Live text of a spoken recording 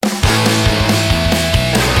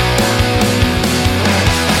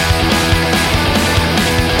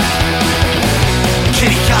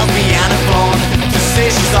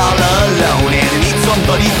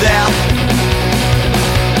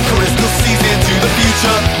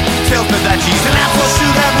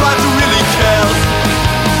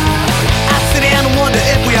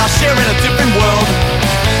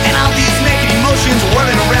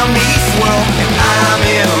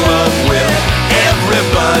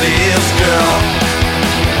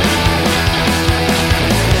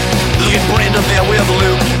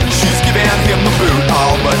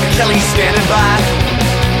standing by.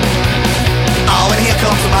 Oh, and here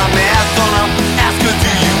comes my man. Gonna ask her,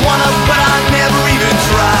 do you wanna? But I never even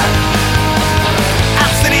tried.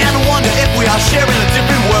 I'm sitting and wonder if we are sharing a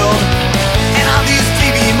different world. And all these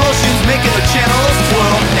TV emotions making the channels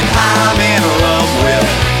twirl. And I'm in love with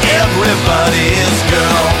everybody's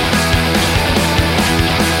girl.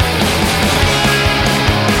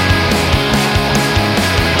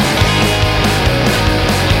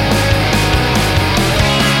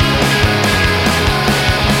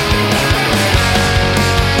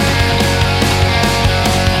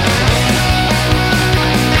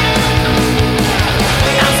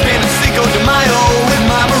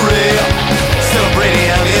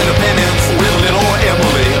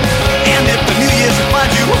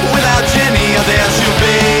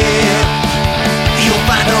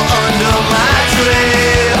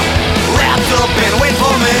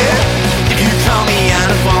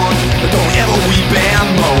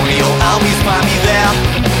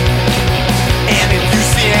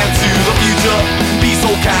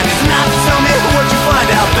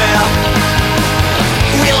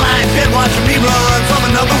 Watching me run from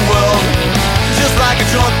another world, just like a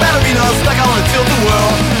drunk ballerina stuck on a tilt the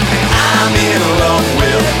world. And I'm in love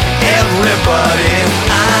with everybody.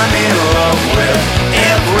 I'm in love with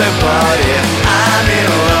everybody. I'm in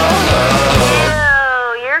love.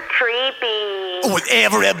 Oh, you're creepy. With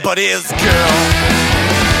everybody's girl.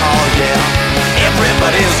 Oh yeah,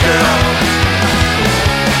 everybody's girl.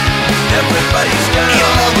 Everybody's girl. In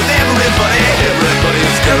love with everybody.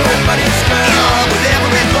 Everybody's girl. Everybody's girl. In love with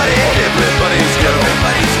everybody. Everybody's girl.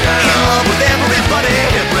 Everybody's girl. In love with everybody.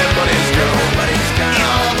 Everybody's girl. Everybody's girl. In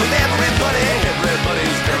love with everybody.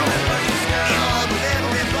 Everybody's girl. Everybody's girl. In love with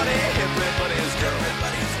everybody. Everybody's girl.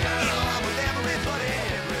 Everybody's girl. In love with everybody.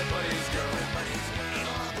 Everybody's girl. Everybody's girl. In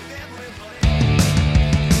love with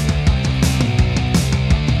everybody.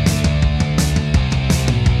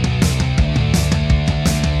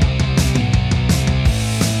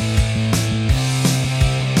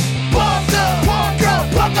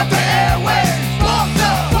 Pump up the airways, pump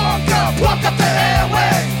up, pump up, pump up the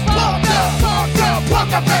airways, pump up, pump up,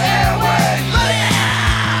 pump up the airways, yeah!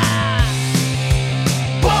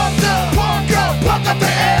 Pump up, pump up, pump up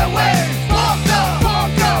the airways, pump up,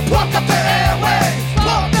 pump up, pump up the airways,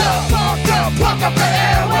 pump up, pump up, pump up the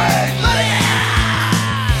airways,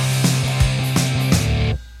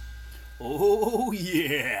 yeah! Oh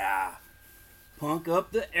yeah! Punk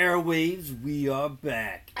up the airwaves, we are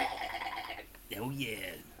back. Oh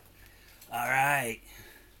yeah. Alright.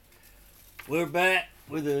 We're back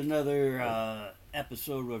with another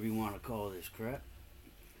episode, whatever you want to call this crap.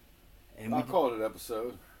 And I'll call it an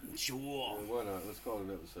episode. Sure. Yeah, why not? Let's call it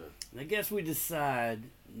an episode. I guess we decide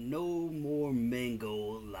no more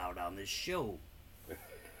mango allowed on this show.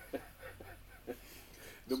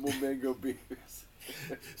 No more mango beers.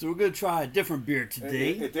 So we're going to try a different beer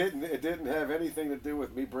today. It didn't have anything to do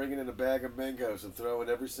with me bringing in a bag of mangoes and throwing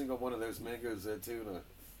every single one of those mangoes at tuna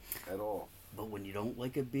at all. But when you don't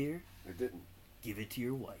like a beer, It didn't. give it to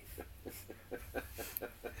your wife.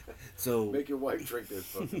 So Make your wife drink those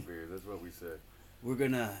fucking beers. That's what we said. we're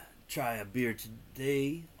going to try a beer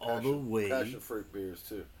today all the way Passion fruit beers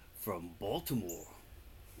too. from Baltimore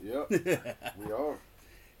Yep. We are.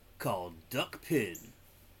 called Duck Pin.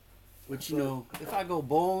 Which, you know, if I go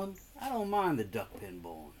bowling, I don't mind the duck pin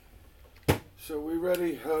bowling. So we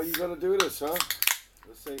ready? You gonna do this, huh?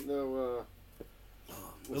 This ain't no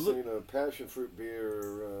this ain't a passion fruit beer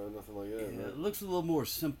or nothing like that. Yeah, Right? it looks a little more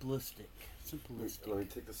simplistic. Let me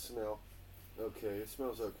take the smell. Okay, it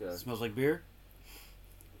smells okay. It smells like beer?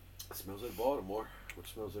 It smells like Baltimore,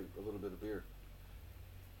 which smells like a little bit of beer.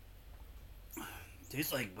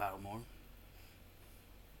 Tastes like Baltimore.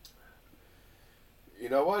 You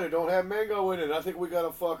know what? It don't have mango in it. I think we got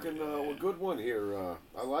a fucking a good one here.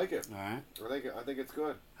 I like it. All right. I think it's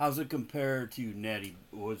good. How's it compare to Natty?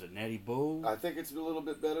 What was it, Natty Bow? I think it's a little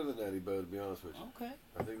bit better than Natty Bow, to be honest with you. Okay.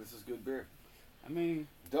 I think this is good beer. I mean,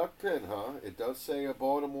 Duck Pin, huh? It does say a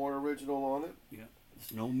Baltimore original on it. yeah.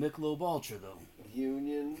 It's no Michelob Ultra though.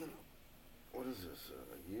 Union. What is this?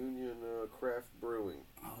 Union Craft Brewing.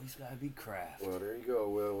 Oh, he's got to be craft. Well, there you go.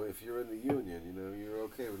 Well, if you're in the union, you know, you're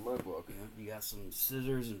okay with my book. Yeah, you got some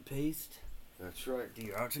scissors and paste. That's right. Do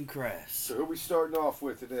your arts and crafts. So who we starting off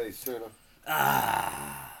with today, Tuna?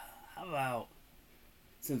 How about,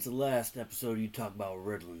 since the last episode you talked about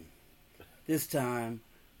Ritalin, this time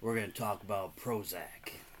we're going to talk about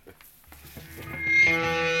Prozac. 1,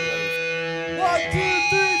 2,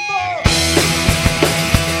 3, 4.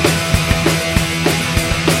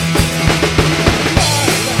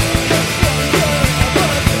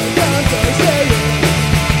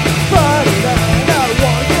 Party night, I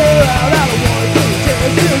wanna go out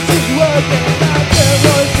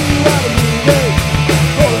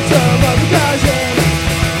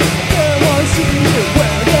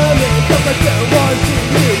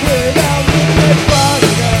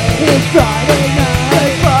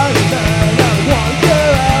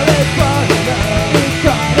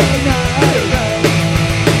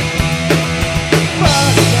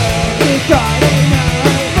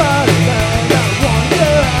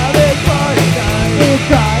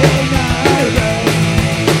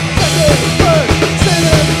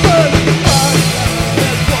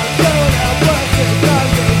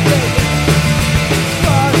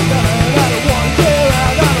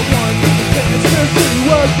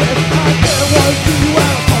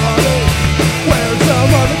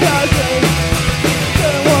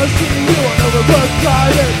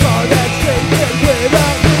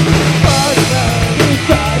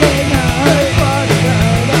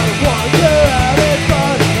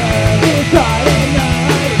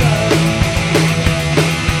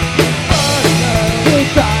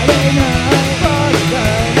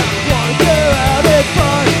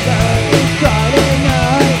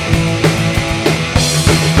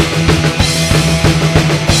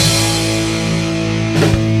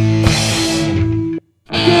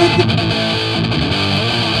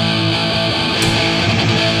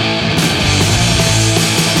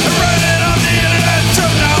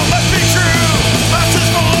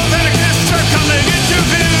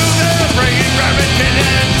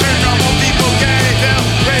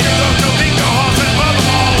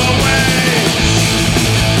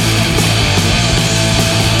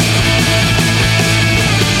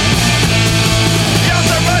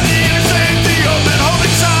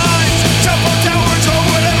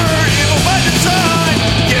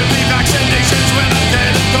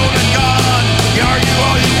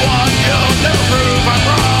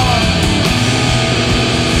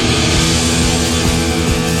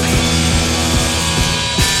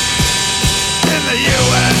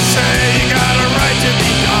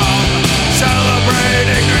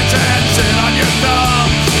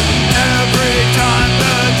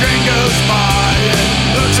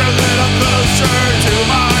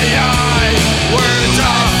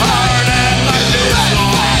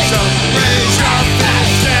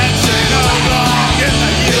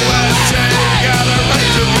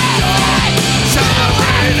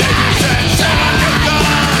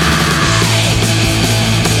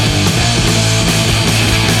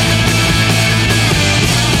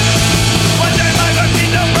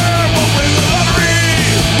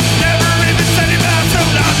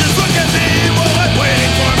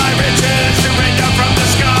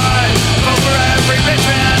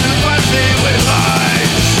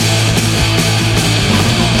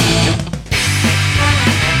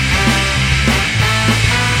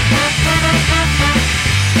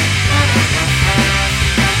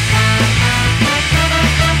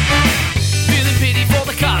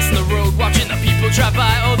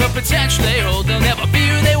potential they hold. They'll never be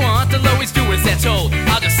who they want, they'll always do as they're told.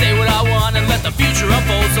 I'll just say what I want and let the future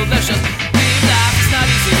unfold. So let's just live life, it's not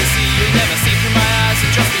easy to see. You'll never see through my eyes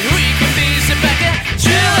and just be who you can be. Sit back and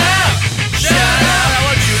chill out, shout out. I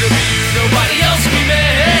want you to be you, nobody else can be me.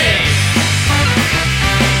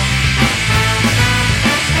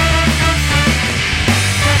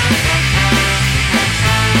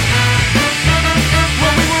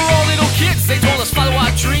 They told us follow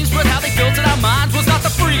our dreams, but how they filtered our minds was not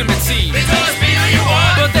the freedom it seemed. They told us be who you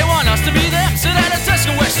are, but they want us to be them. Sit at a desk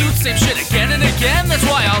and wear suits, same shit again and again. That's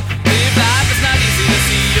why I'll live life, it's not easy to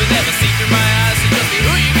see. You'll never see through my eyes, so just be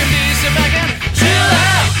who you can be. Sit back and chill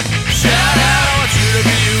out, shout out. I want you to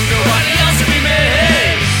be you, nobody else can be me.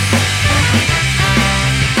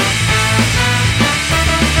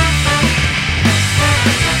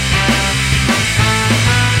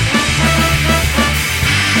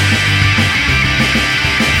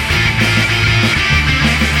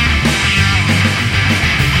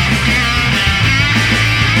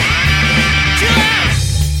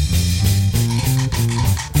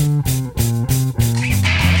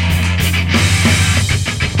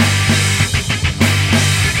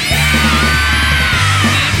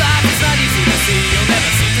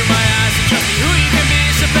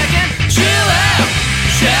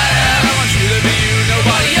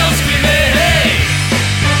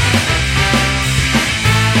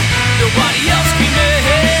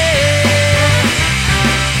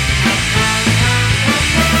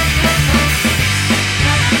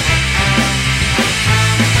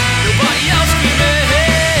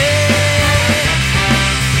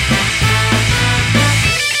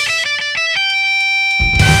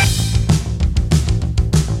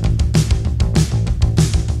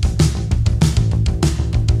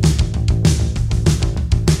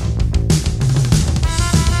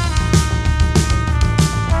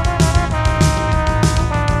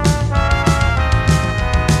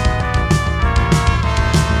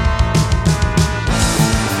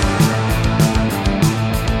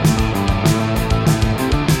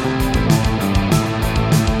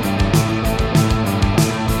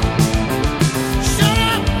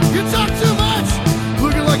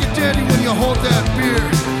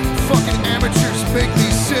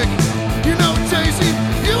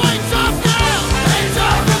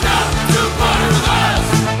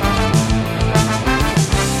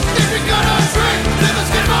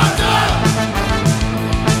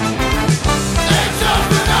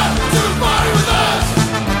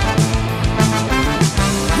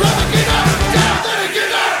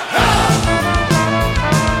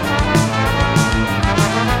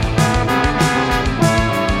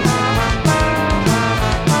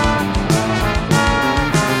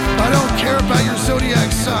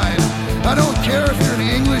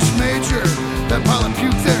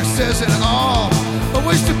 alcohol, a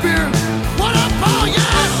wasted beer. What up, Paul? Yeah!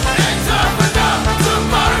 It's up and down to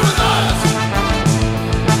party with us.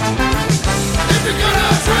 If you're gonna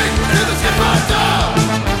drink, then let's get fucked up.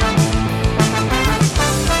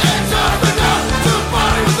 It's up and down to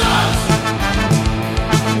party with us.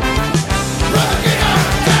 Rather get up,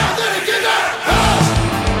 down than to get up.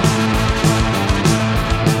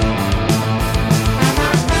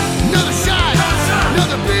 Another shot,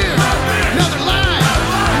 another beer, another line,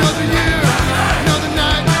 another year, another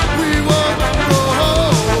night. We won't roll.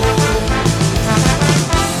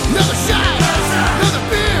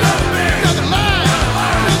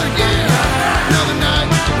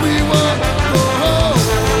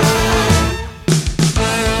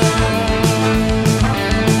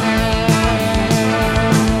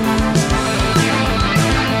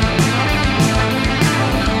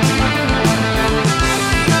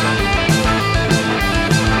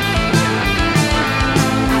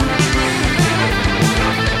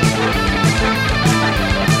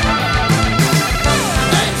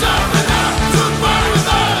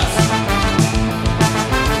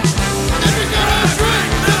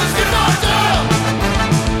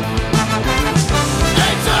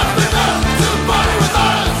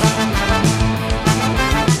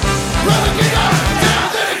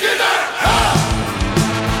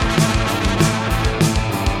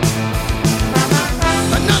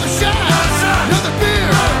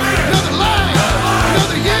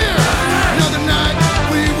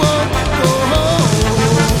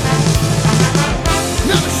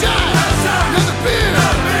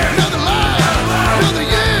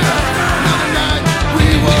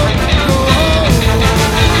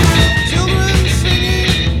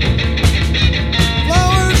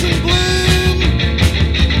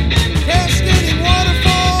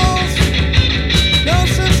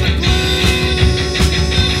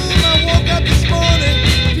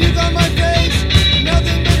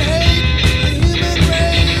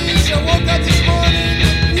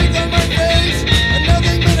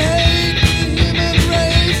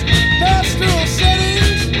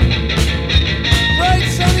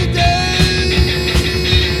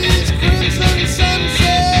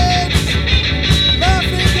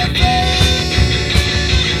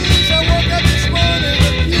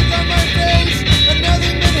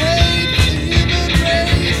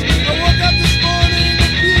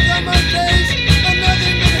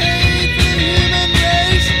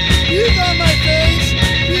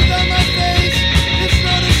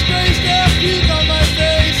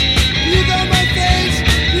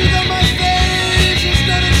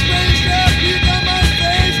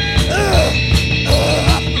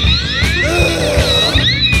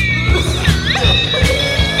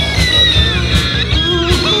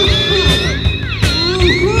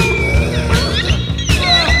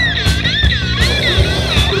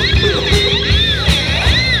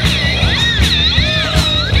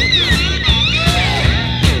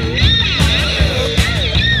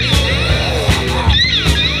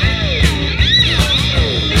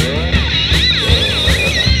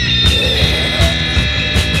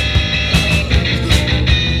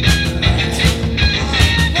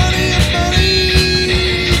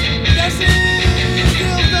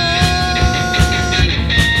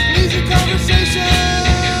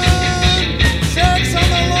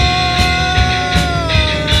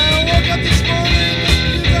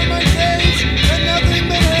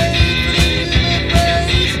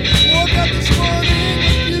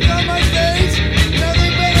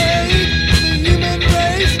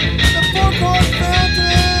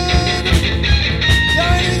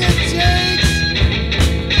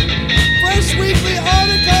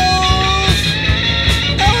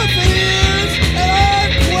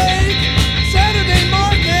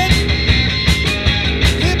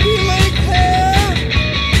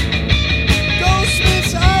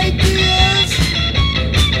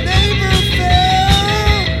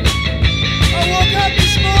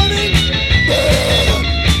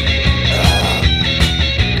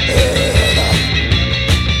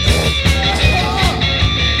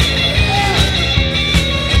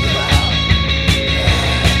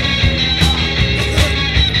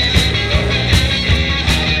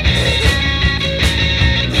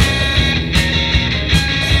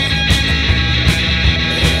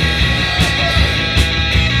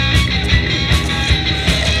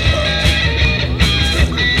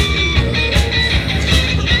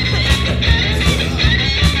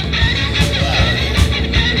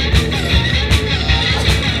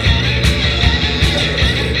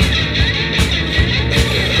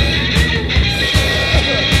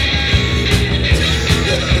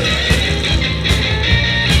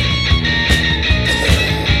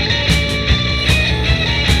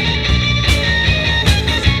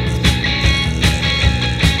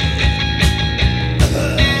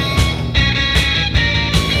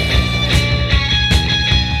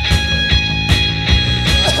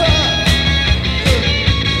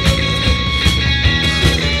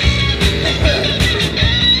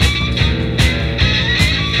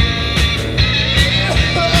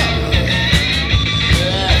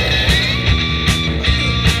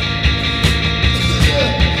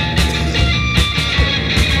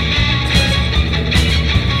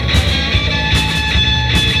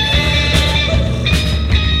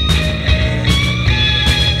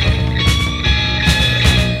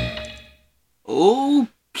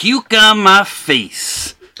 puke on my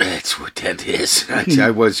face. That's what that is. I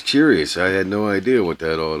was curious. I had no idea what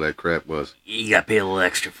all that crap was. You gotta pay a little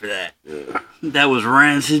extra for that. That was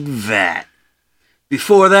Rancid Vat.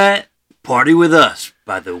 Before that, Party With Us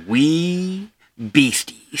by the us-We-Beasties.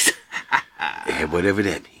 Yeah, whatever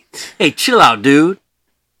that means. Hey, chill out, dude.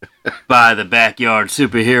 By the Backyard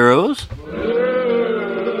Superheroes.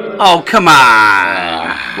 Oh, come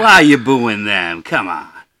on. Why are you booing them? Come on.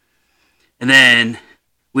 And then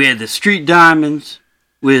we had the Street Diamonds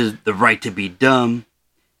with The Right to Be Dumb.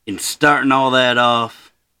 And starting all that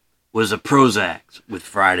off was the Prozacs with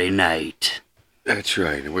Friday Night. That's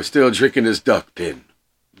right. And we're still drinking this duck pin.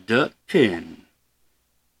 Duck pin.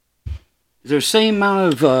 Is there the same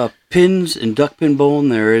amount of pins in duck pin bowling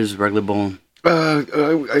there is regular bowling? I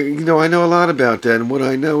know a lot about that, and what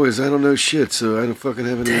I know is I don't know shit, so I don't fucking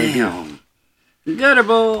have any idea. Damn. Gutter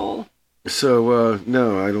bowl. So,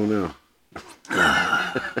 no, I don't know.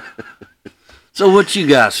 So what you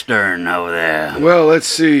got stirring over there? Well, let's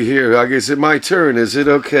see here. I guess it's my turn. Is it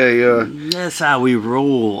okay? That's how we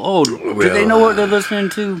roll. Oh, do they know what they're listening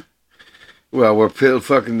to? Well,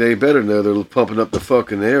 they better know they're pumping up the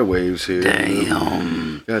fucking airwaves here.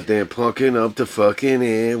 Damn. Goddamn pumping up the fucking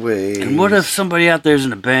airwaves. And what if somebody out there's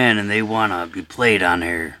in a band and they want to be played on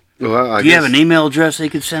here? Well, Do you have an email address they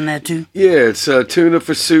could send that to? Yeah, it's tuna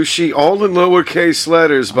for sushi, all in lowercase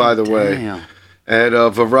letters, by the way, at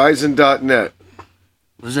Verizon.net.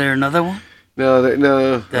 Was there another one?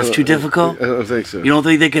 No. That's too difficult? I don't think so. You don't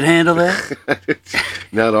think they could handle that?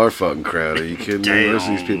 Not our fucking crowd. Are you kidding me? Damn. Most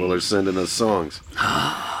of these people are sending us songs.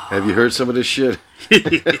 Have you heard some of this shit?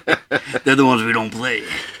 They're the ones we don't play.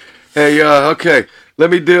 Hey, okay.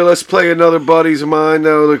 Let's play another buddies of mine,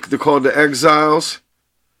 though. They're called the Edge-The Xiles.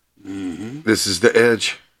 Mm-hmm. This is The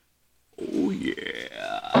Edge. Oh, yeah.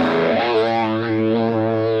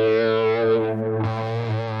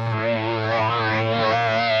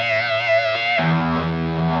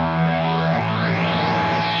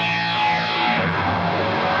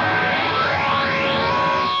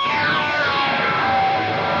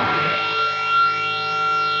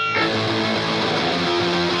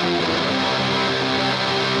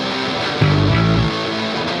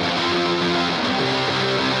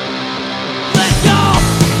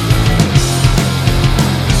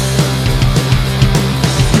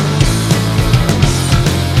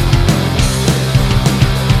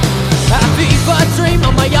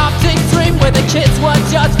 Kids were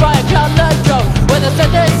judged by a colored coat. When the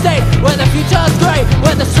center's safe, when the future's great,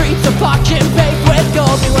 when the streets are fucking paved with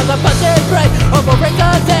gold. When the buzzes break over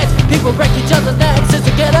breakers' heads, people break each other's necks just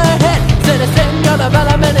to get ahead. Citizen, your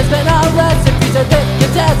development has been arrested. Piece of dick,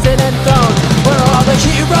 contested and thrown. Where are all the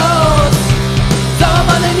heroes? Some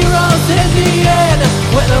of the heroes in the end,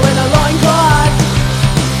 whether in a loincloth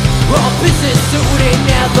or business suit in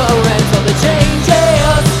never ends for the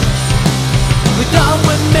changes. We thought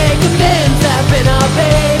we'd make amends, have been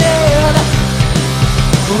evaded,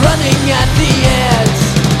 running at the edge.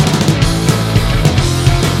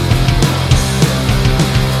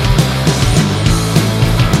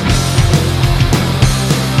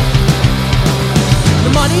 The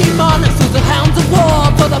money monsters, the hounds of war,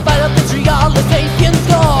 for the fight of the tree, all the sapient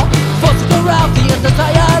score, forced to go out the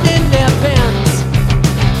undesired in their pens.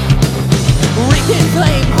 Wreaking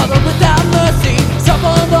flame, huddled without mercy,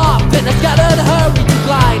 shuffled off in a scattered hurry to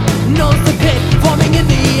glide, nose to pit, forming in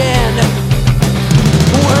the end.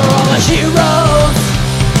 We're all the heroes,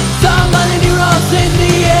 some of the heroes in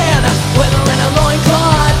the end, whether in a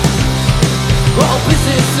loincloth or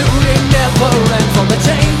business suiting never ends on the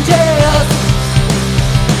changes.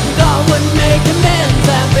 Thought would make amends,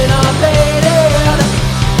 have been evaded,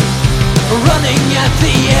 running at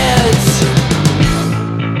the edge.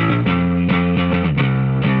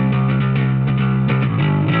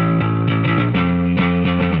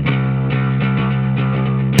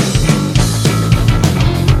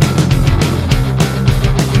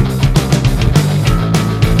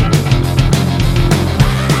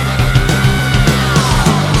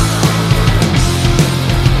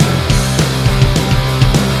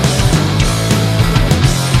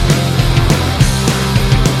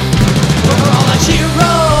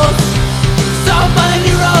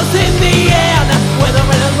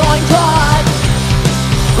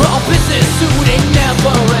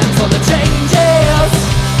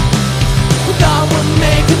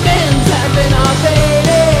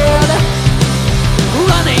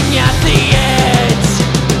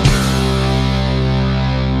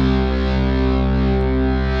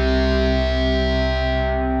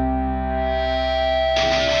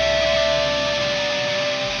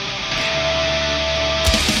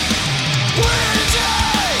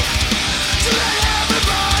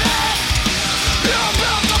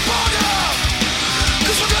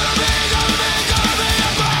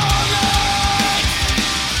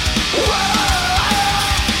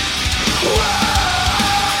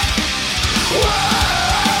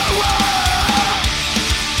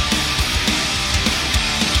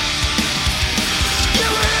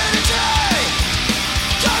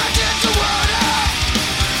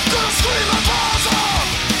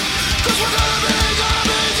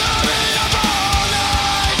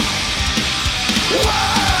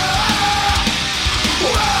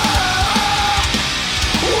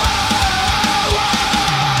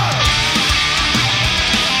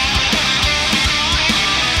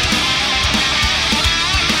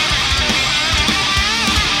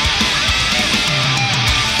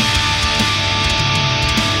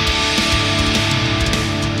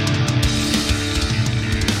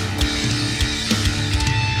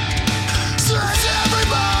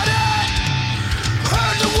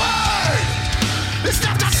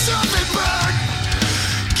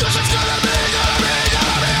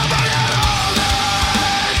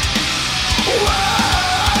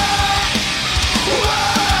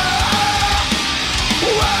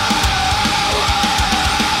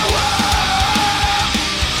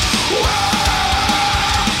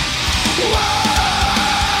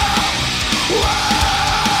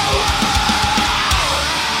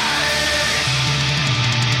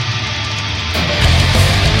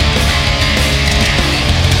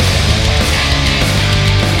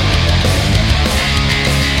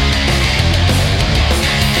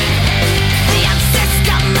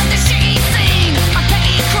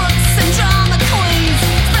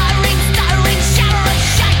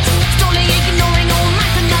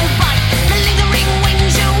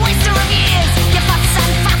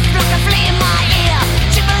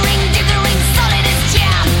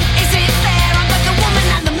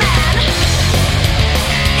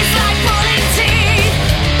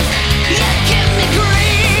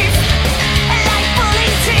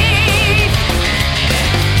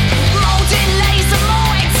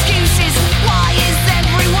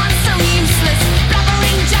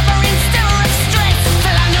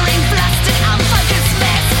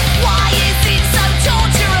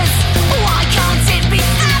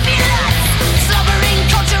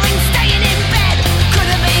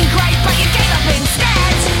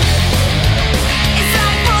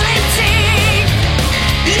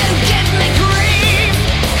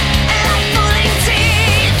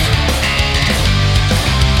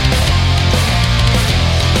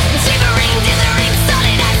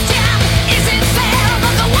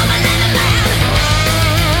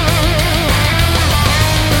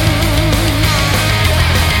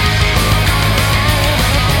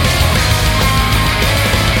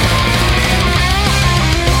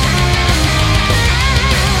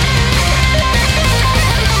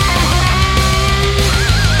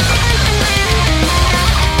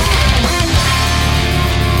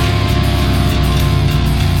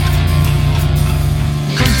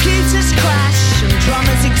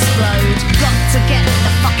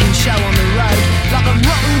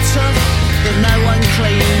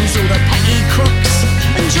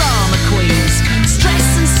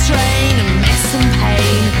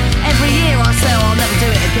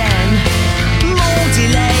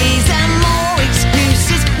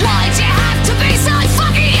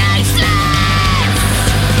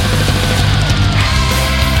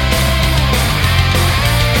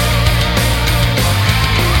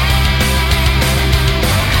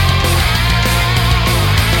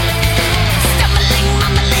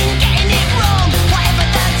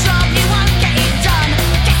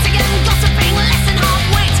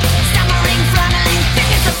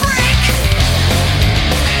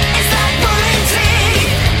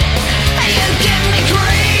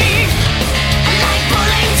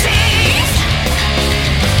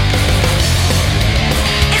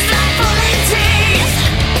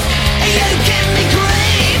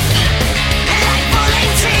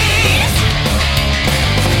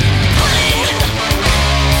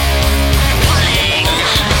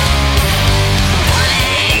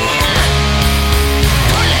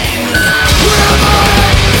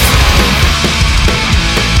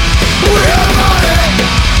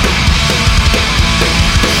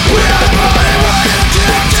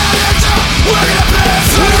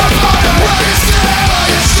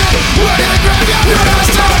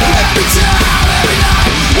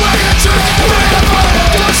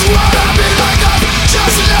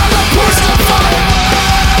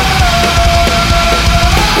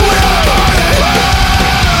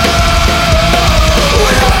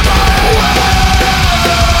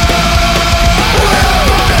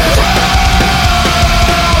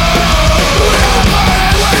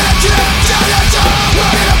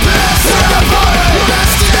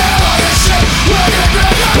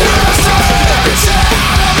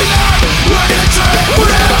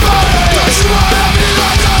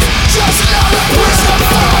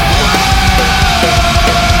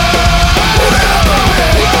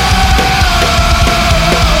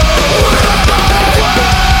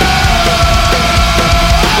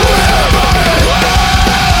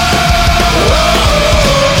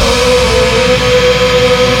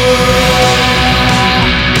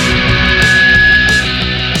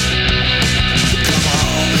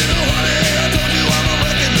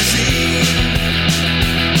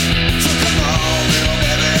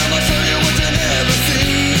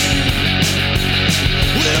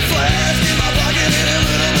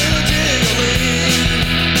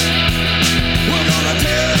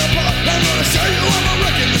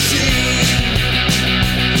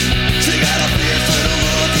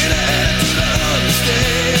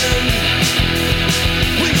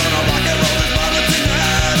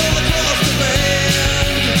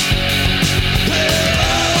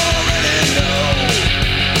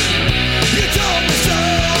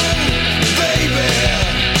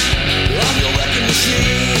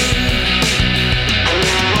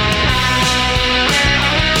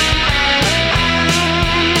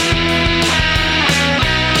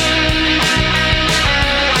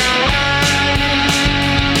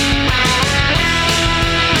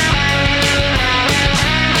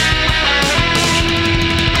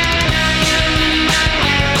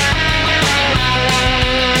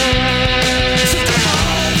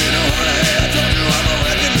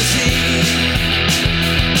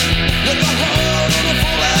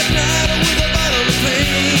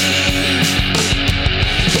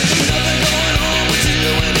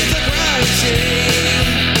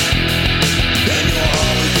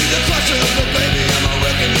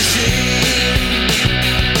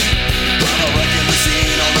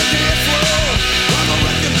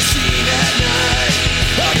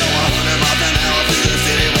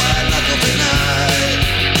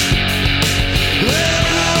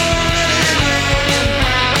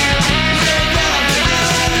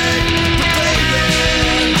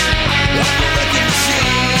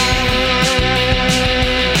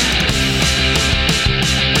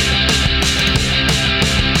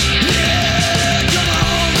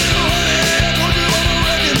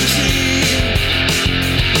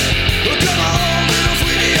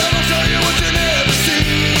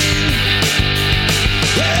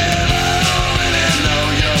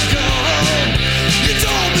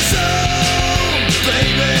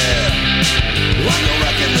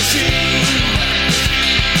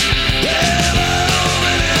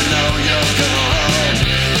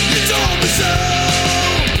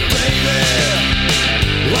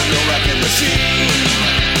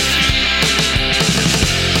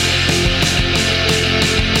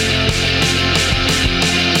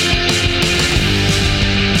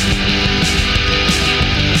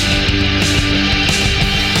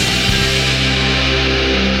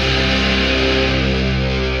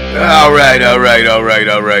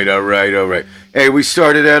 right. Hey, we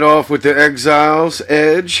started that off with the Edge-The Xiles,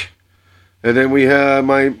 Edge. And then we had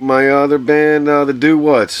my other band, the Doo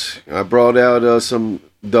Wuts. I brought out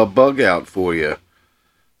the Bug Out for you.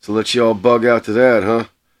 So let you all bug out to that, huh?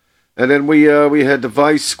 And then we had the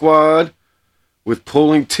Vice Squad with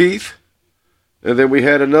Pulling Teeth. And then we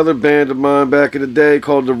had another band of mine back in the day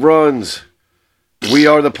called the Runz. We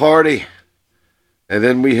Are the Party. And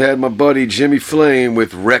then we had my buddy JimmyFlame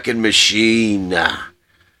with Wrecking Machine.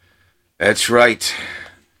 That's right.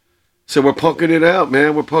 So we're punking it out,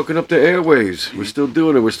 man. We're punking up the airwaves. We're still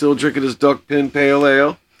doing it. We're still drinking this Duck Pin Pale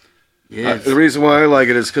Ale. Yes. The reason why I like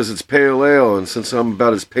it is because it's pale ale, and since I'm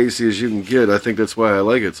about as pacey as you can get, I think that's why I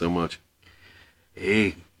like it so much.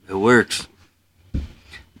 Hey, it works.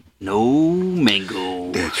 No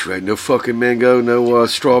mango. That's right. No fucking mango, no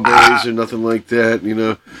strawberries or nothing like that, you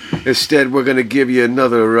know. Instead, we're going to give you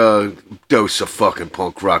another dose of fucking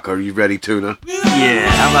punk rock. Are you ready, Tuna? Yeah,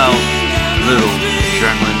 how about a little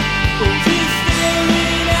adrenaline?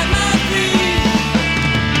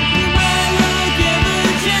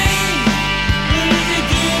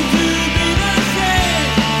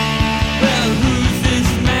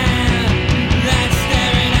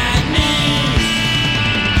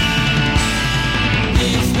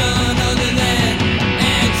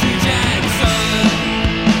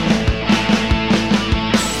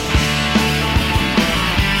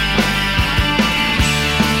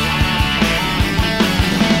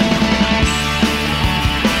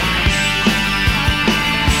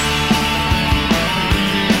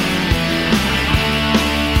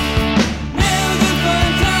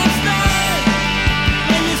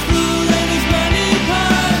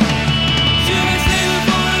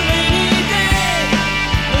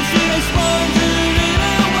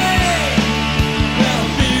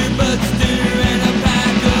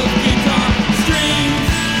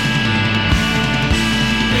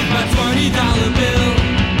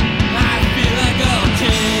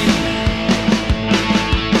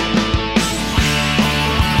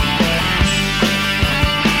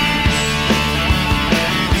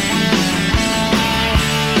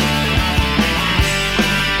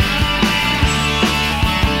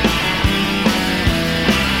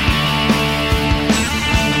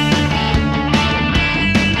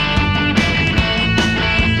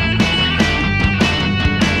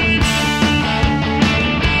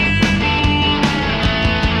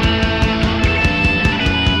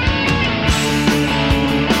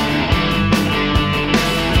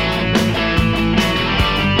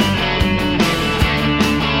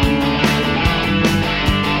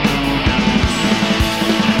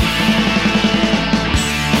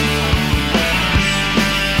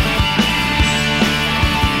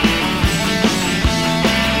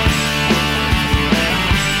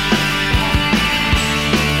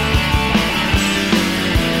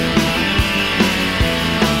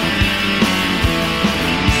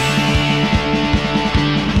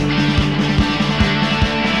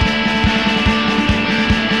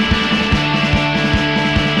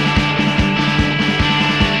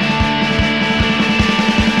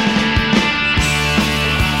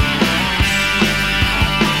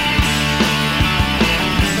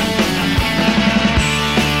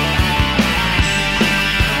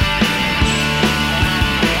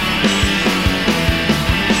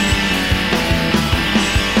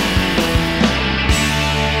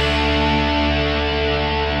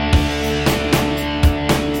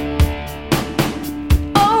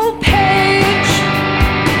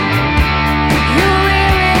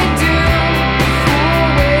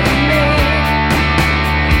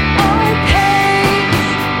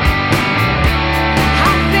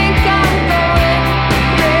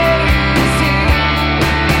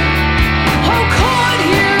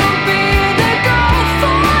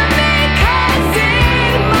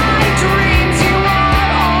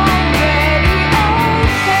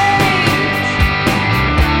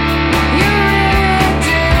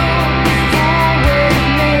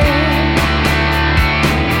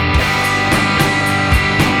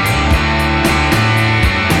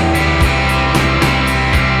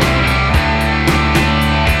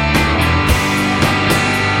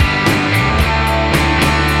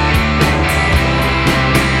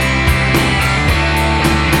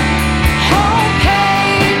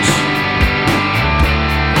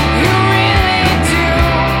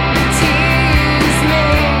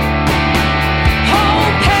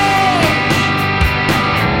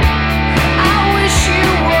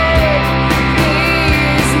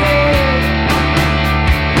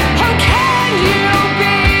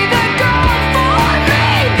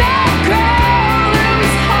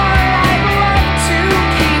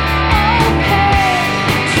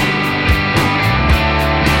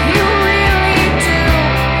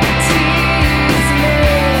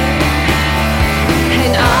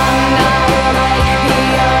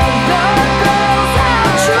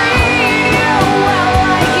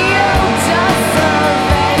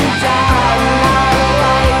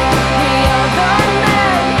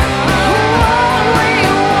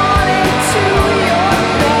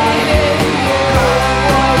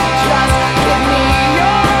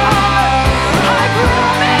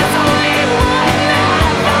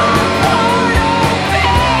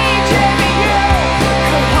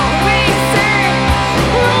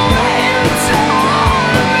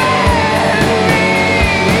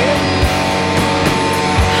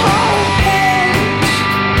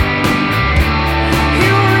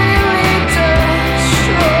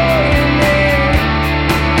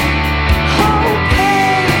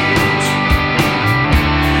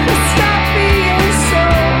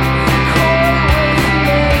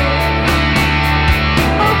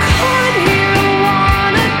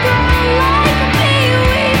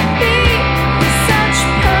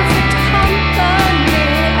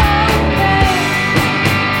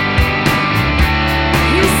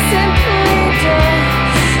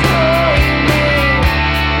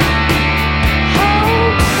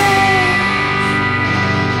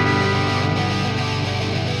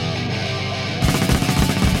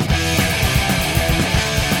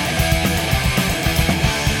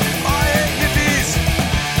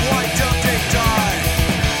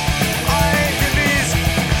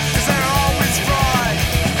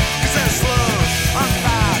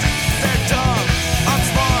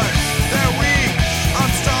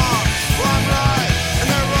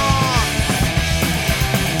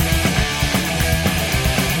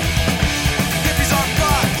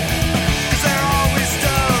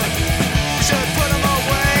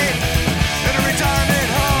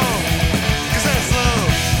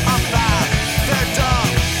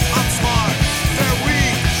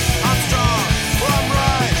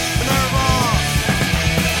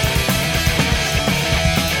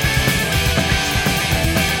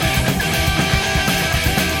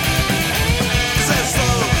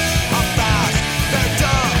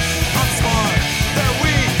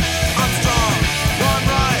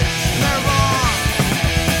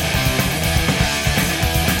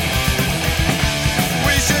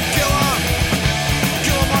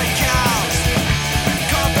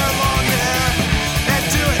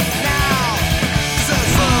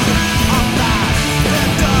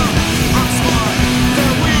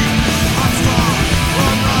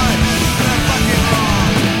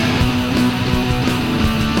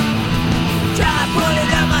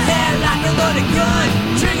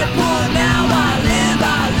 Trigger pull, now I live.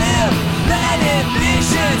 Red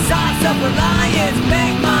ambitions, high self-reliance.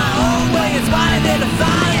 Make my own way, inspire their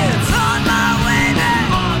defiance. On my way back,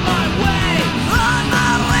 on my way, on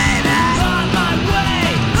my way back, on my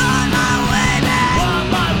way, on my way back, on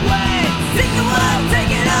my way. Sing the world,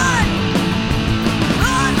 take it on.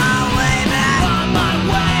 On my way back, on my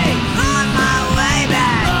way, on my way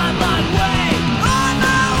back, on my way, on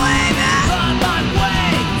my way back, on my way.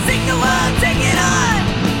 Sing the world, take it on.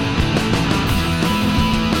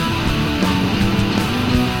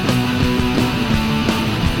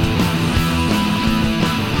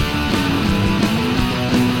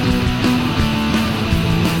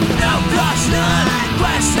 No crush, none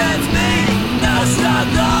questions me. No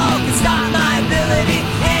struggle can stop my ability.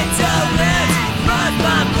 Endurance runs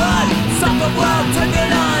my blood. Suffer world, took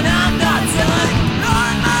it on, I'm not done.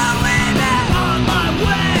 On my way back, on my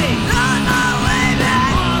way, on my way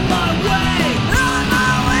back, on my way, on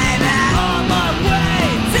my way back, on my way.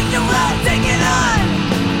 Sing the world, take it on.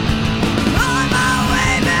 On my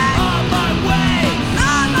way back, on my way,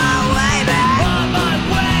 on my way back, on my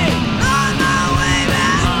way, on my way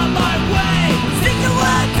back, on my way. Sing the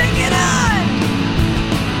world, take it on.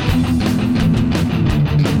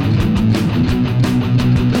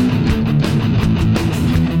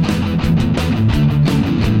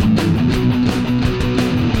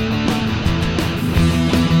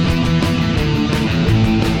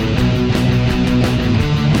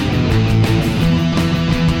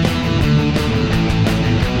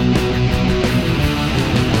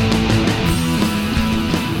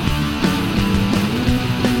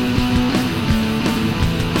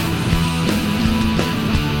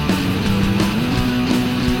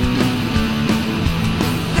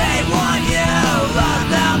 They want you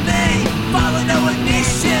without me. Follow no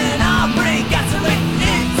ignition. I'll bring gasoline.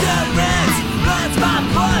 Endurance runs my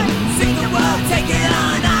blood. Sing the world, take it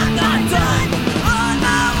on. I'm not done. On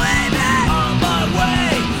my way back. On my way.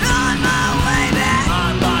 On my way back.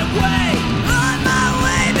 On my way. On my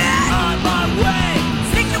way back. On my way.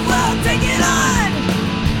 Sing the world, take it on.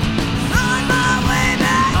 On my way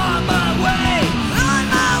back. On my way. On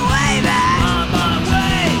my way back. On my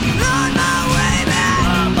way. On my way back.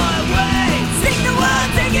 On my way. Sing the world,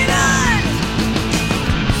 take it on.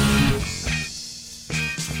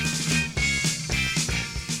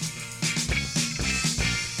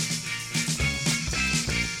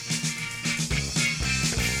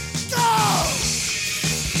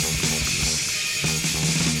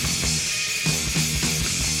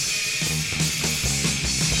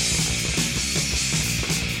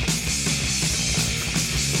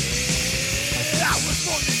 I was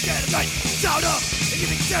born to get it right. Shout up and give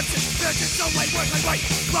me conception. There's just no way work my way.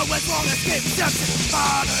 What went wrong, escape deception.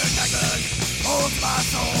 Modern negligence holds my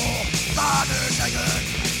soul. Modern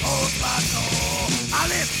negligence holds my soul. I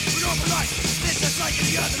live a normal life. It's just like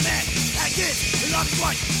any other man. And kids who love me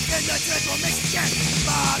once. Then the transformation again.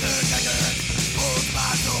 Modern negligence holds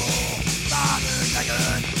my soul. Modern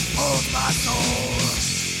negligence holds my soul.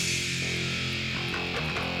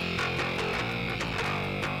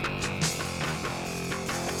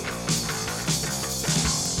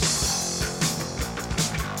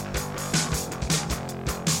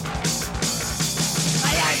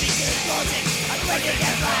 My eyes begin closing, I'm breaking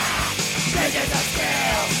and black. Visions of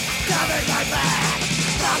skill, covered my back.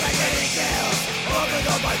 Dominating kills, opened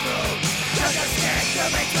on my room. Just a scared to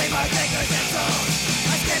between my fingers and toes.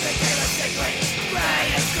 My skin became a sickly, gray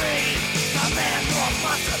and green. A man more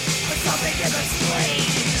monster, but something in the spleen.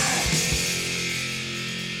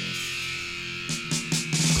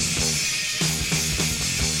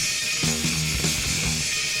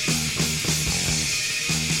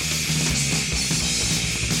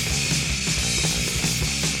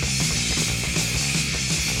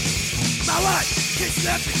 My life gets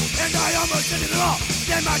left me, and I almost ended it all.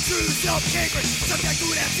 Then my true self came free, something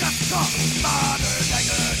good and just a call. Modern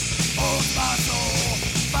negligence holds my soul.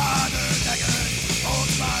 Modern negligence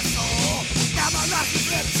holds my soul. Now my life is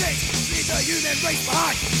left changed, leave the human race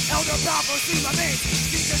behind. Elder power through my veins,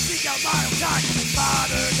 seek to seek out my own kind.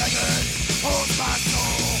 Modern negligence holds my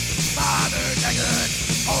soul. Modern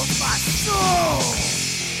negligence holds my soul.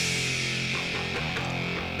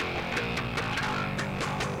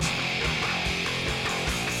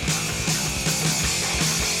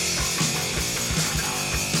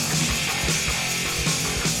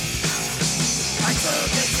 I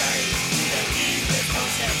took a journey to the deepest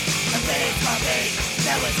ocean. I faced my fate,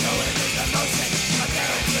 that was going through the motion. My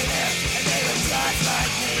parents were there, and they were just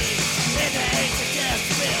like me. In the age of death,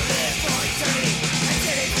 we'll live for eternity. And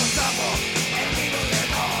cities will crumble, and we will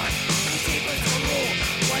live on. The keepers will rule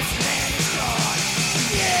once man is gone.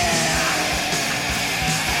 Yeah!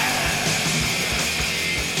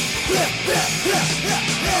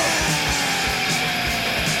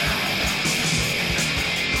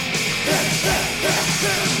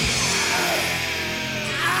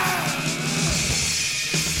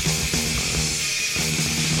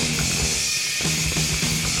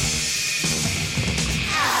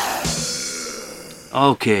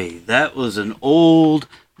 Okay, that was an old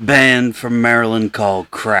band from Maryland called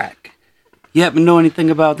Krack. You happen to know anything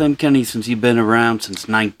about them, Kenny, since you've been around since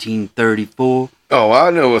 1934? Oh, I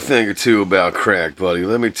know a thing or two about Krack, buddy.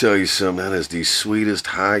 Let me tell you something. That is the sweetest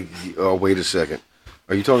high... Oh, wait a second.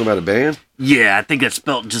 Are you talking about a band? Yeah, I think that's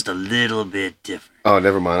spelled just a little bit different. Oh,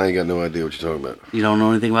 never mind. I ain't got no idea what you're talking about. You don't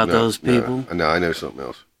know anything about those people? No, I know something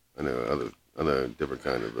else. I know other different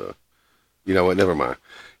kind of... you know what? Never mind.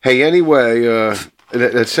 Hey, anyway,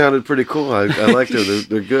 that sounded pretty cool. I like them.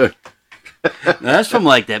 They're good. Now, that's from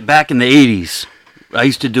like that back in the 80s. I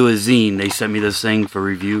used to do a zine. They sent me this thing for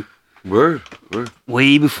review. Word.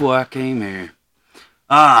 Way before I came here.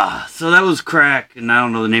 So that was Krack, and I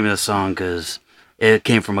don't know the name of the song because it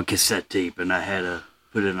came from a cassette tape, and I had to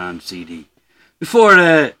put it on CD. Before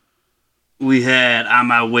that, we had On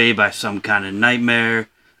My Way by Some Kind of Nightmare,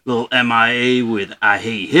 little MIA with I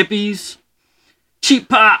Hate Hippies, Cheap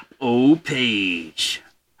Pop, Oh Paige.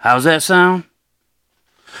 How's that sound?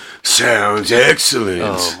 Sounds excellent.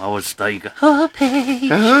 Oh, I always thought you go, Oh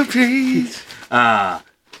Paige. Oh, please.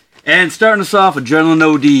 And starting us off, Adrenaline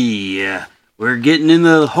OD. We're getting in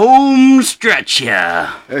the home stretch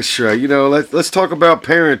here. That's right. You know, let's talk about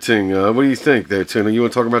parenting. What do you think there, Tina? You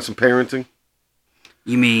want to talk about some parenting?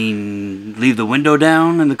 You mean leave the window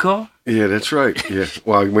down in the car? Yeah, that's right. Yeah,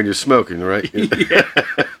 well, when you're smoking, right? Yeah.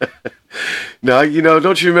 Now, you know,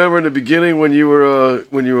 don't you remember in the beginning when you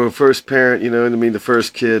were a first parent, you know, I mean, the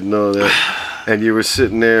first kid and all that, and you were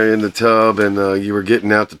sitting there in the tub and you were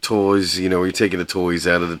getting out the toys, you know, you're taking the toys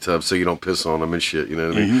out of the tub so you don't piss on them and shit, you know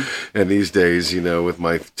what I mean? And these days, you know, with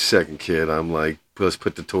my second kid, I'm like, let's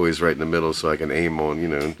put the toys right in the middle so I can aim on, you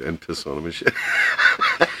know, and piss on them and shit.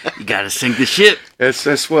 You gotta sink the ship.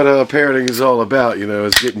 That's what parenting is all about, you know,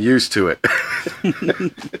 is getting used to it.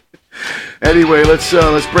 Anyway, let's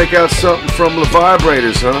break out something from the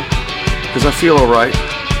Vibrators, huh? Because I feel all right.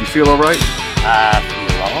 You feel all right? I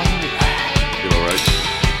feel all right. Feel all right.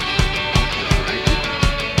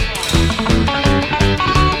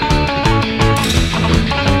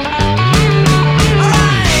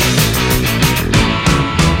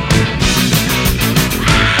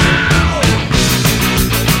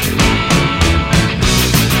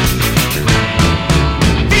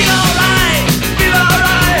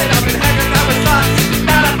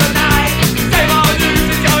 Same old news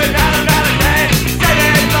is going round and round again. Said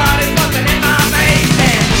everybody's fucking in my face.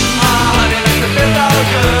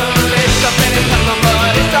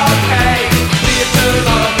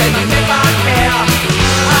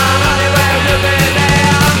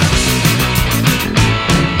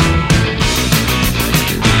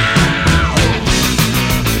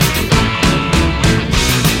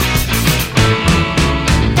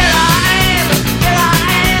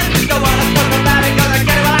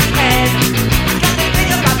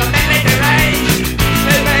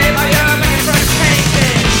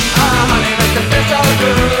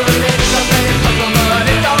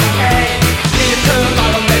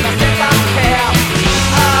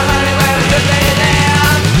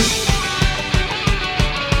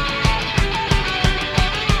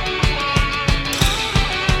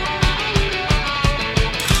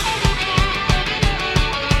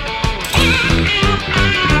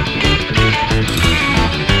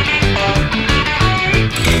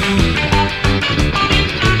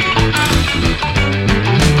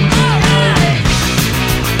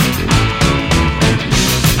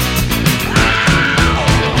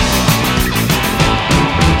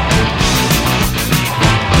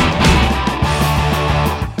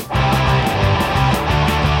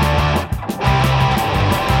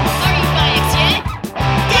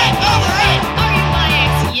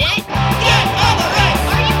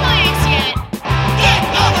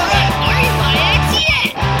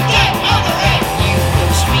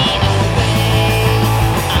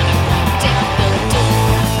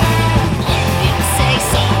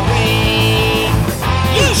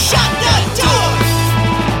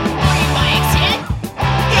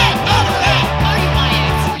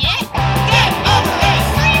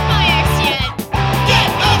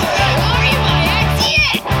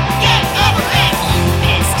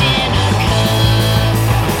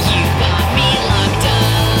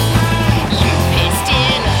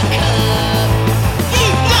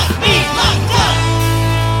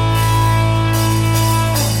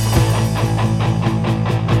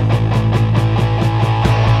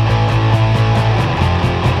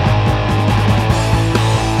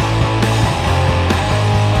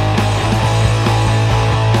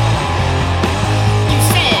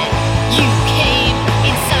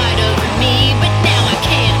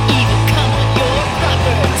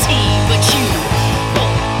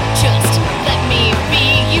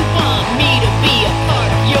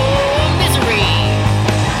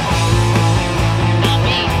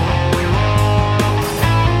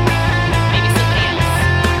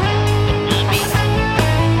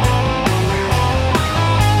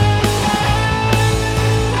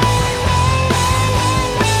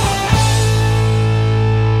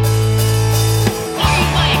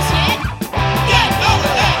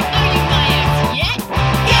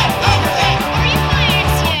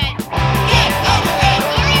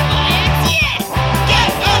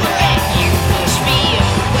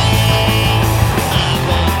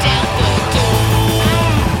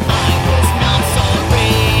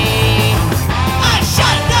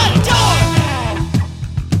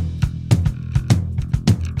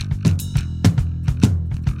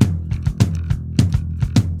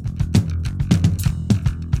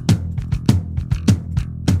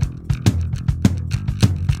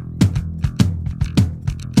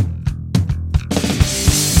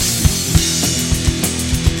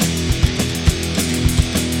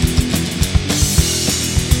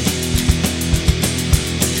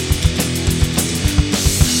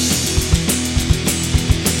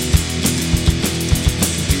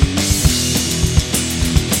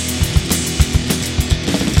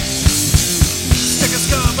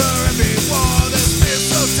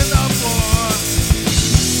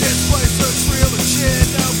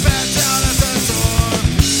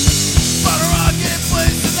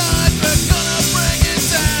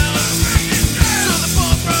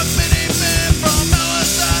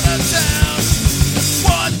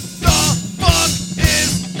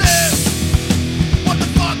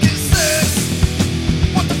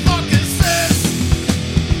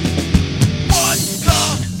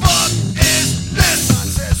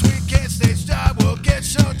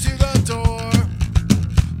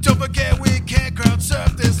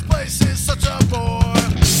 chirp, this place is such a bore.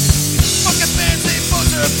 Fucking fancy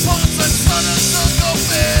butcher punks and stunners don't go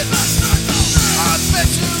fit. I bet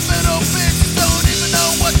you little bitches don't even know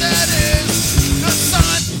what that is. The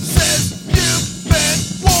sign says you've been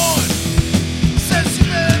warned. Says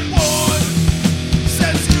you've been warned.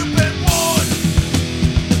 Says you've been warned.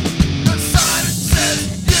 The sign says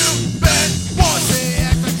you've been warned. They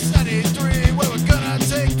act like 93 where we're gonna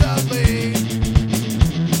take the lead.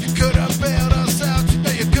 You could have bailed us out, you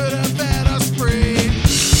know you could have had us free.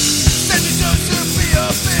 Said you don't should be a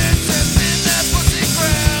bitch and in that pussy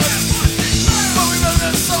crowd. But we wrote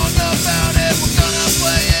a song about it, we're gonna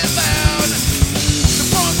play it loud. The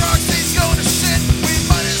punk rock scene's going to shit, we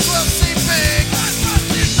might as well see big.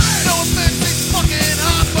 No offense, it's fucking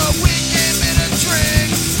hot, but we came in a drink.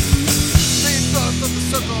 Leave both of the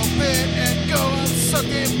circle pit and go on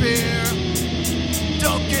sucking beer.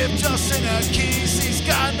 Don't give Justin a keys, he's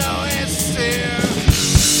got no answers here.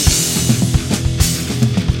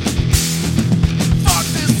 Fuck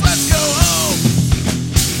this, let's go home.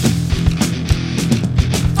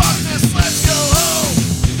 Fuck this, let's go home.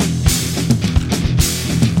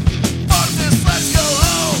 Fuck this, let's go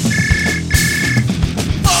home.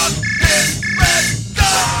 Fuck this, let's go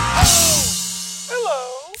home. Hello.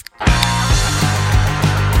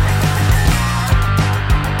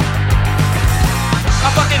 I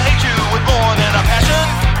fucking hate you with more than a passion.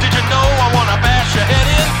 Did you know I wanna bash your head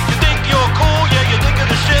in? You think you're cool, yeah, you think of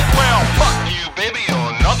the shit. Well, fuck you, baby,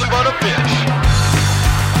 you're nothing but a bitch.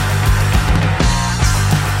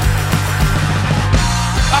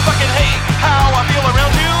 I fucking hate how I feel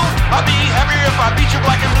around you. I'd be happier if I beat you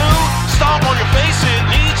black and blue. Stomp on your face, it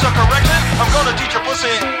needs a correction. I'm gonna teach your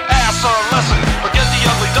pussy ass a lesson. Forget the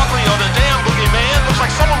ugly duckling or the damn boogeyman. Looks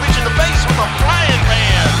like someone reached in the face with a frying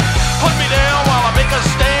pan. Put me down while I make a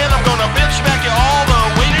stand. I'm gonna bitch smack you all the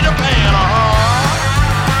way to Japan.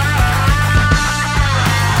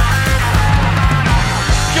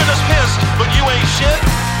 You're just pissed, but you ain't shit.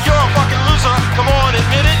 You're a fucking loser, come on,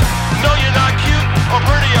 admit it. No, you're not cute or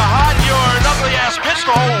pretty or hot. You're an ugly ass bitch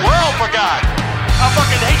the whole world forgot. I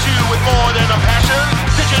fucking hate you with more than a passion.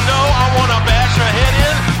 Did you know I wanna bash your head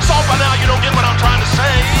in? So by now you don't get what I'm trying to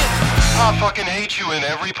say. I fucking hate you in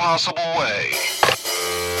every possible way.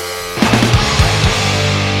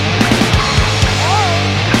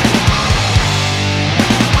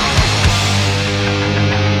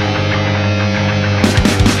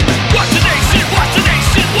 Watch the nation, watch the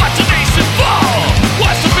nation, watch the nation fall.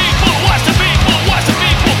 Watch the people, watch the people, watch the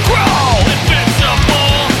people crawl.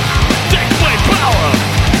 Invincible, take away power.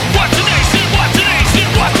 Watch the nation, watch the nation,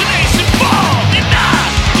 watch the nation fall.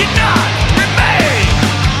 Cannot remain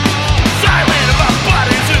silent about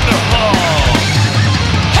bodies in the hall.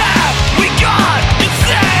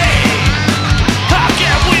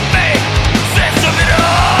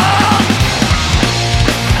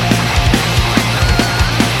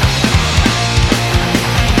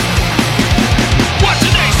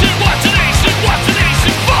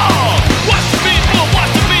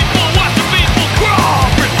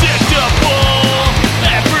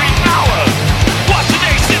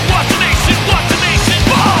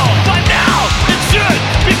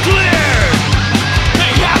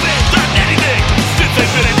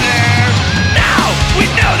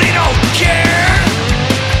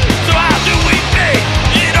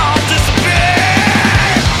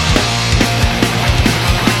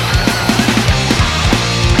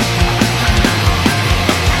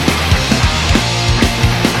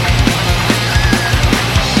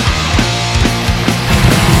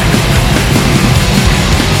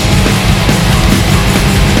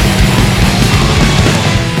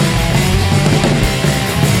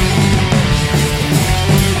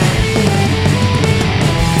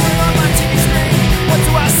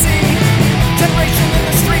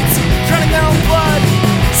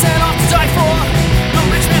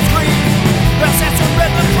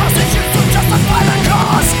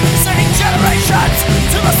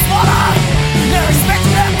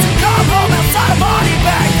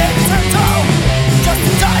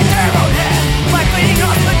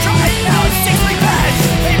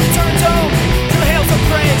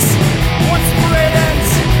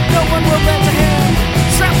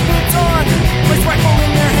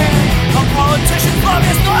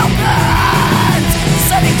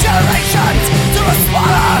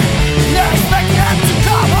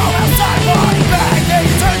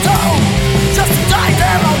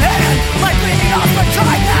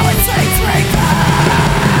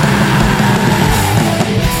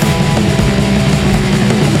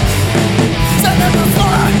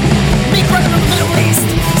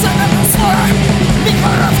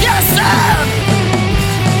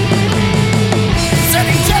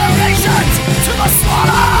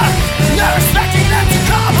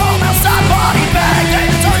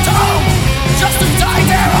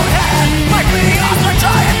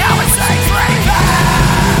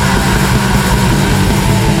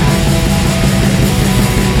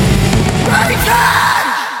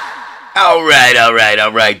 All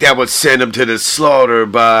right. That would Send 'Em to the Slaughter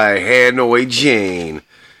by Hanoi Jane.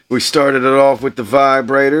 We started it off with the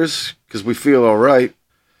Vibrators because we feel all right.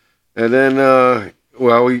 And then,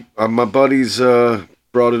 my buddies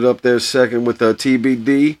brought it up there second with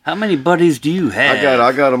TBD. How many buddies do you have?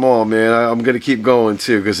 I got them all, man. I'm going to keep going,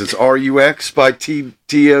 too, because it's RUX by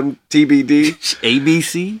TBD.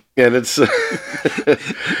 ABC? And it's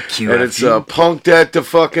QFD. and it's Punked at the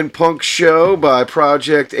Fucking Punk Show by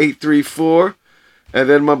Project 834. And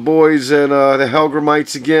then my boys and the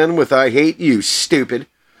Helgramites again with I Hate You, Stupid.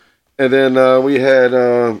 And then we had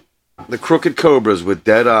the Crooked Cobras with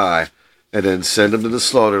Dead Eye. And then Send 'Em to the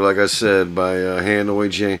Slaughter, like I said, by Hanoi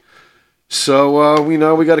Jane. So, we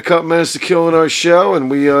know we got a couple minutes to kill in our show, and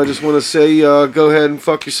we just want to say go ahead and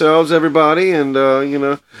fuck yourselves, everybody, and,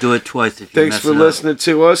 do it twice if you thanks mess for it listening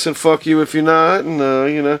to us, and fuck you if you're not,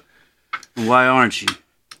 and, Why aren't you?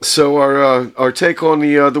 So, our take on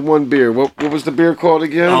the one beer, what was the beer called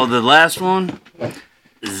again? Oh, the last one?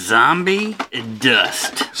 Zombie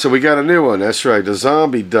Dust. So we got a new one, that's right, the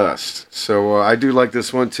Zombie Dust. So, I do like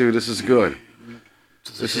this one, too. This is good.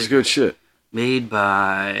 This is good shit. Made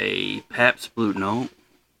by Pabst Blue. Nope.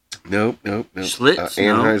 Schlitz?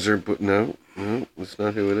 Anheuser, no, that's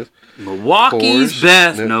not who it is. Milwaukee's Coors?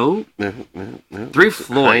 Best. No. Three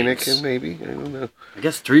Floyds. Heineken, maybe? I don't know. I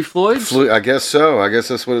guess Three Floyds? I guess so. I guess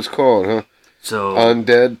that's what it's called, huh? So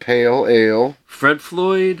Undead Pale Ale. Fred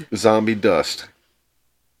Floyd, Zombie Dust.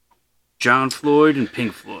 John Floyd, and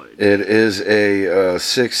Pink Floyd. It is a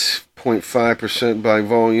 6.5% by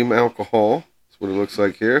volume alcohol. That's what it looks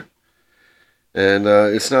like here. And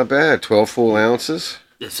it's not bad. 12 full ounces.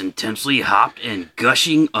 This intensely hopped and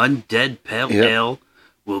gushing undead pale ale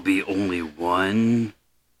will be only one,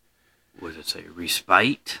 what does it say,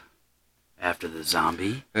 respite after the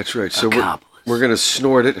zombie. That's right. So accomplice. we're going to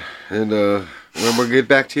snort it, and we'll get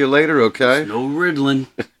back to you later, okay? There's no riddling.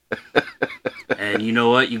 And you know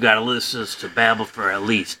what? You got to listen to babble for at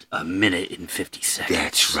least a minute and 50 seconds.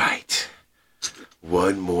 That's right.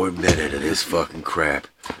 One more minute of this fucking crap.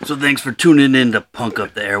 So thanks for tuning in to Punk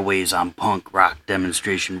Up the Airways on Punk Rock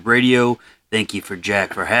Demonstration Radio. Thank you for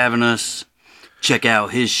Jack for having us. Check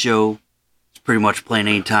out his show. It's pretty much playing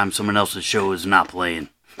anytime someone else's show is not playing.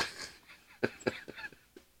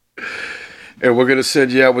 And we're going to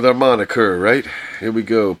send you out with our moniker, right? Here we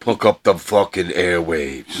go. Punk up the fucking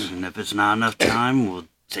airwaves. And if it's not enough time, we'll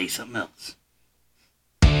say something else.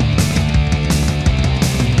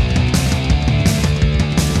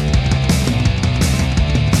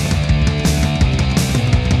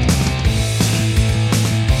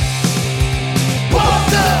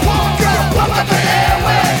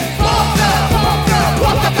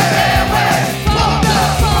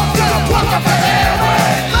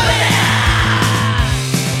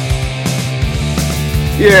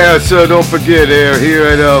 Yeah, so don't forget, here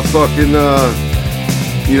at fucking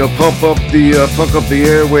pump up the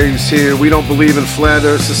airwaves here. We don't believe in flat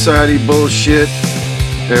Earth Society bullshit,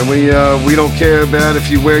 and we don't care about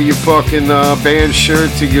if you wear your fucking band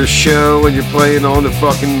shirt to your show and you're playing on the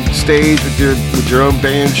fucking stage with your own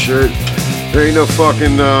band shirt. There ain't no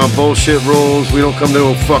fucking bullshit rules. We don't come to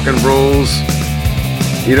no fucking rules.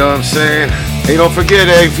 You know what I'm saying? Hey, don't forget,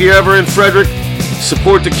 if you're ever in Frederick,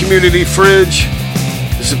 support the community fridge.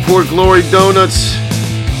 Support Glory Donuts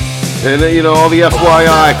and all the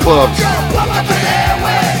FYI clubs.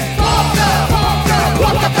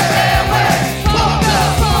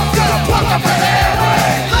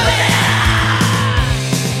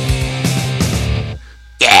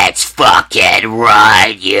 That's fucking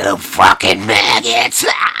right, you fucking maggots.